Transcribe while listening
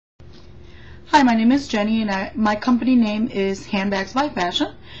Hi, my name is Jenny, and my company name is Handbags by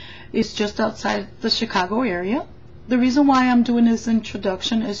Fashion. It's just outside the Chicago area. The reason why I'm doing this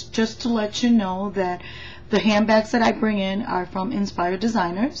introduction is just to let you know that the handbags that I bring in are from inspired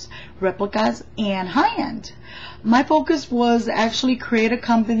designers, replicas, and high-end. My focus was actually create a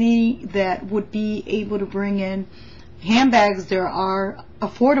company that would be able to bring in handbags that are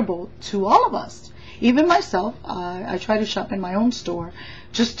affordable to all of us. Even myself, I try to shop in my own store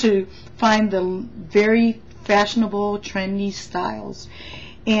just to find the very fashionable, trendy styles.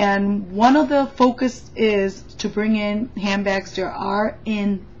 And one of the focus is to bring in handbags that are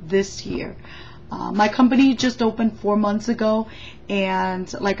in this year. My company just opened 4 months ago,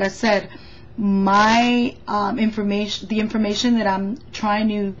 and like I said, my the information that I'm trying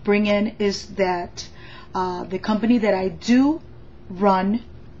to bring in is that the company that I do run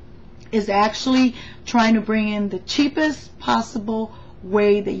is actually trying to bring in the cheapest possible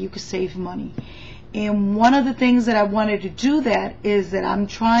way that you could save money. And one of the things that I wanted to do that is that I'm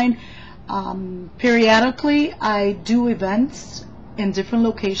trying periodically I do events in different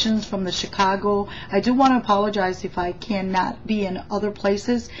locations from the Chicago. I do want to apologize if I cannot be in other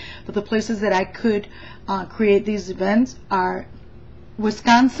places, but the places that I could create these events are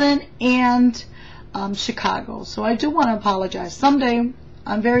Wisconsin and Chicago. So I do want to apologize. Someday,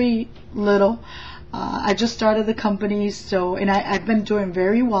 I'm very little. I just started the company, so I've been doing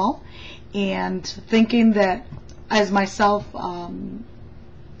very well, and thinking that as myself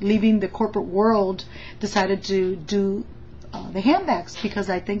leaving the corporate world, decided to do the handbags because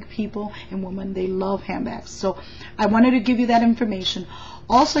I think people and women, they love handbags. So I wanted to give you that information.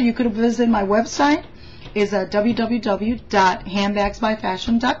 Also, you could visit my website. Is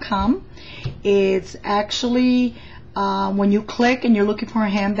www.handbagsbyfashion.com. It's actually when you click and you're looking for a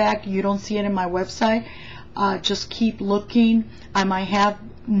handbag, you don't see it in my website, just keep looking. I might have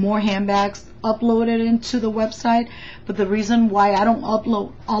more handbags uploaded into the website, but the reason why I don't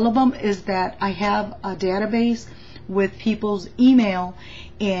upload all of them is that I have a database with people's email,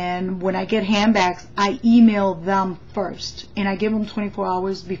 and when I get handbags, I email them first, and I give them 24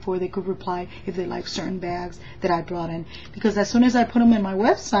 hours before they could reply if they like certain bags that I brought in, because as soon as I put them in my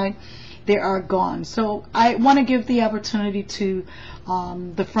website, they are gone. So I want to give the opportunity to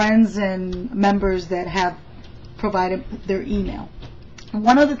the friends and members that have provided their email.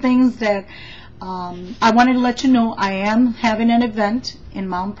 One of the things that I wanted to let you know, I am having an event in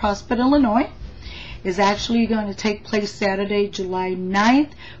Mount Prospect, Illinois. Is actually going to take place Saturday, July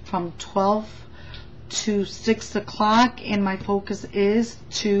 9th from 12 to 6 o'clock, and my focus is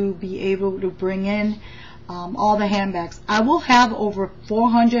to be able to bring in all the handbags. I will have over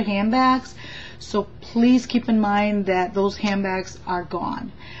 400 handbags, so please keep in mind that those handbags are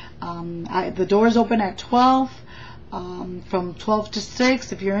gone. The doors open at 12, from 12 to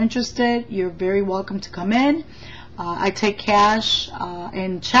 6. If you're interested, you're very welcome to come in. I take cash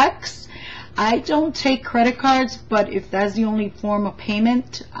and checks. I don't take credit cards, but if that's the only form of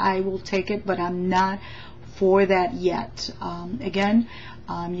payment, I will take it, but I'm not for that yet. Again,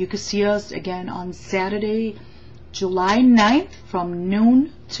 you can see us again on Saturday, July 9th from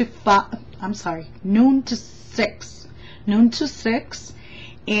noon to 6. Noon to 6.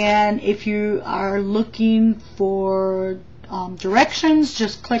 And if you are looking for directions,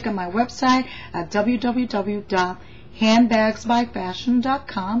 just click on my website at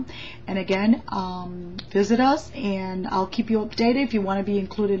www.handbagsbyfashion.com, and again, visit us, and I'll keep you updated. If you want to be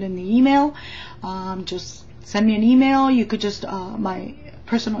included in the email, just send me an email. You could just my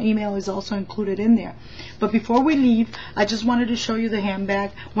personal email is also included in there. But before we leave, I just wanted to show you the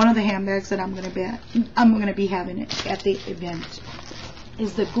handbag. One of the handbags that I'm going to be having it at the event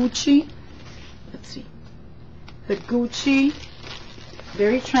is the Gucci. Let's see, the Gucci,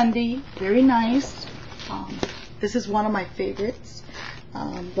 very trendy, very nice. This is one of my favorites,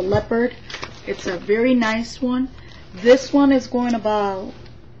 the leopard. It's a very nice one. This one is going about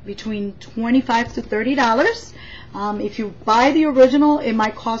between $25 to $30. If you buy the original, it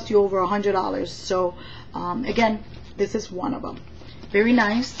might cost you over $100. So again, this is one of them. Very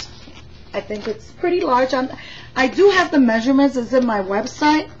nice. I think it's pretty large. I do have the measurements. It's in my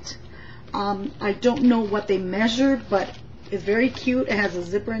website. I don't know what they measured, but it's very cute. It has a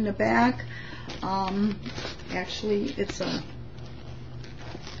zipper in the back. Actually, it's a,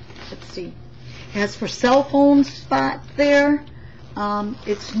 let's see, it has for cell phone spot there.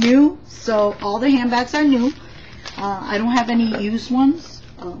 It's new, so all the handbags are new. I don't have any used ones,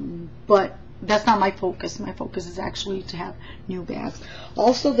 but that's not my focus. My focus is actually to have new bags.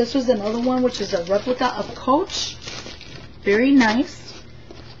 Also, this was another one, which is a replica of Coach. Very nice,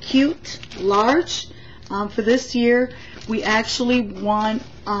 cute, large. For this year, we actually won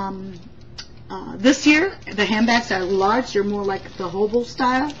this year, the handbags are large. They're more like the hobo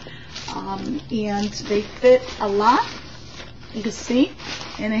style, and they fit a lot. You can see,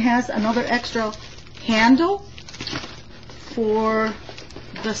 and it has another extra handle for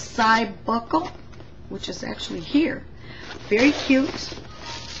the side buckle, which is actually here. Very cute.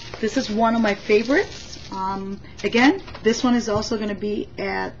 This is one of my favorites. Again, this one is also going to be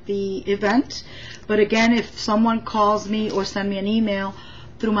at the event, but again, if someone calls me or send me an email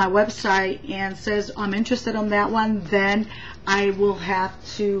through my website and says I'm interested in that one, then I will have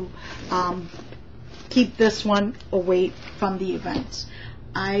to keep this one away from the event.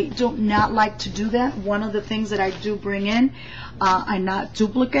 I do not like to do that. One of the things that I do bring in are not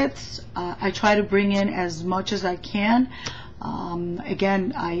duplicates. I try to bring in as much as I can.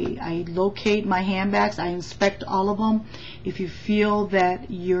 Again, I locate my handbags. I inspect all of them. If you feel that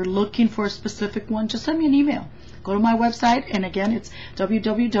you're looking for a specific one, just send me an email. Go to my website, and again, it's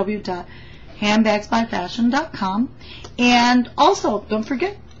www.handbagsbyfashion.com. And also, don't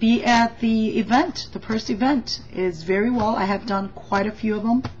forget, be at the event. The purse event is very well. I have done quite a few of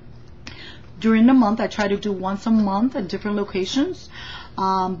them during the month. I try to do once a month at different locations,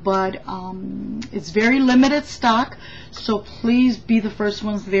 but it's very limited stock, so please be the first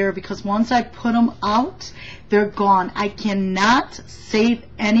ones there, because once I put them out, they're gone. I cannot save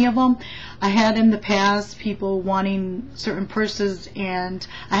any of them. I had in the past people wanting certain purses, and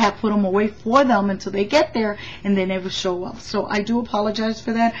I have put them away for them until they get there, and they never show up. So I do apologize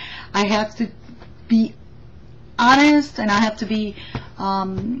for that. I have to be honest, and I have to be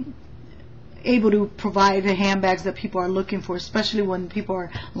able to provide the handbags that people are looking for, especially when people are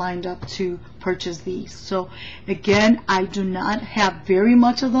lined up to purchase these. So again, I do not have very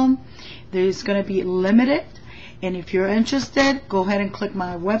much of them. There's going to be limited, and if you're interested, go ahead and click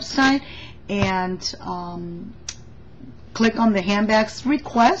my website and click on the handbags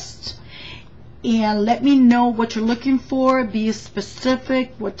request and let me know what you're looking for. Be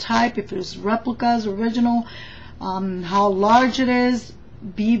specific, what type, if it's replicas, original, how large it is.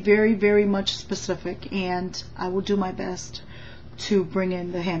 Be very, very much specific, and I will do my best to bring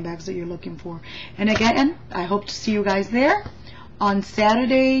in the handbags that you're looking for. And again, I hope to see you guys there on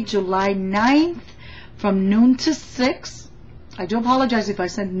Saturday, July 9th from noon to 6. I do apologize if I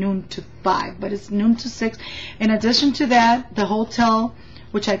said noon to 5, but it's noon to 6. In addition to that, the hotel,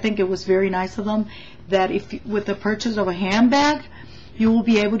 which I think it was very nice of them, that if with the purchase of a handbag, you will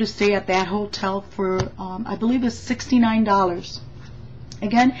be able to stay at that hotel for, I believe it's $69.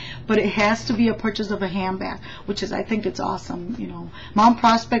 Again, but it has to be a purchase of a handbag, which is, I think it's awesome. You know, Mount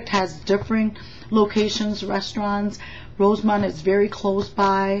Prospect has different locations, restaurants. Rosemont is very close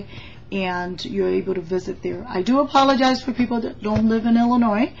by, and you're able to visit there. I do apologize for people that don't live in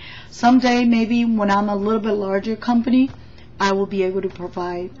Illinois. Someday, maybe when I'm a little bit larger company, I will be able to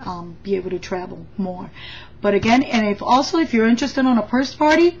provide, be able to travel more. But again, and if you're interested in a purse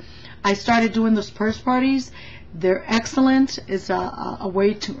party, I started doing those purse parties. They're excellent. It's a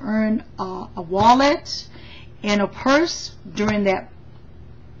way to earn a wallet and a purse during that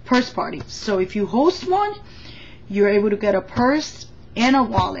purse party. So if you host one, you're able to get a purse and a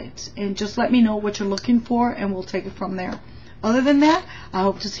wallet. And just let me know what you're looking for, and we'll take it from there. Other than that, I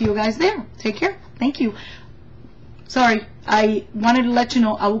hope to see you guys there. Take care. Thank you. Sorry, I wanted to let you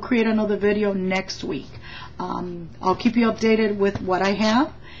know I will create another video next week. I'll keep you updated with what I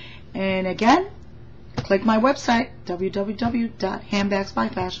have. And again, click my website,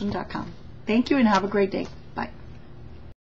 www.handbagsbyfashion.com. Thank you, and have a great day.